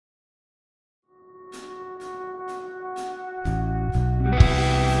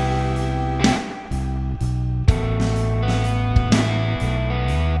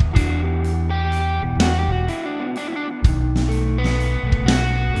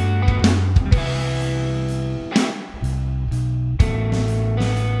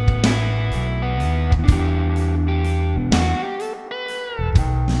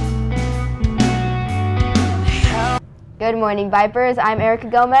Good morning, Vipers. I'm Erica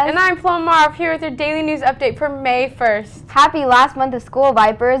Gomez. And I'm Plum Marv here with your daily news update for May 1st. Happy last month of school,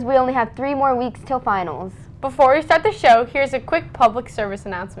 Vipers. We only have 3 more weeks till finals. Before we start the show, here's a quick public service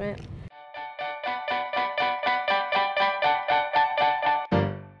announcement.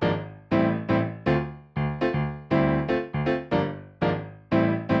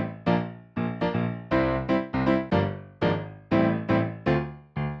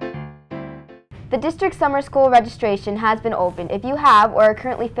 The district summer school registration has been opened. If you have or are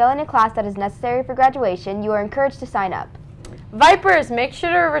currently failing a class that is necessary for graduation, you are encouraged to sign up. Vipers, make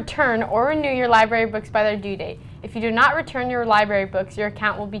sure to return or renew your library books by their due date. If you do not return your library books, your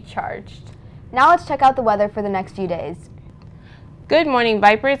account will be charged. Now let's check out the weather for the next few days. Good morning,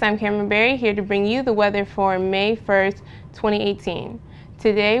 Vipers. I'm Cameron Berry here to bring you the weather for May 1st, 2018.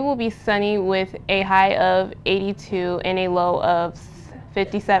 Today will be sunny with a high of 82 and a low of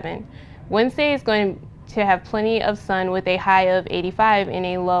 57. Wednesday is going to have plenty of sun with a high of 85 and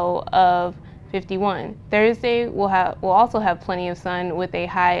a low of 51. Thursday will also have plenty of sun with a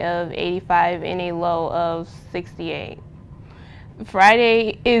high of 85 and a low of 68.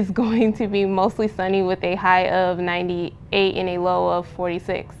 Friday is going to be mostly sunny with a high of 98 and a low of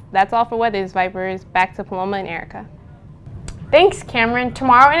 46. That's all for Weathers, Vipers. Back to Paloma and Erica. Thanks, Cameron.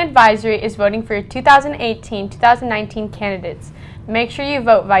 Tomorrow an advisory is voting for your 2018-2019 candidates. Make sure you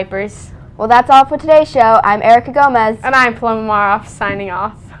vote, Vipers. Well, that's all for today's show. I'm Erica Gomez. And I'm Paloma Maroff, signing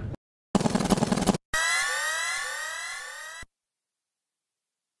off.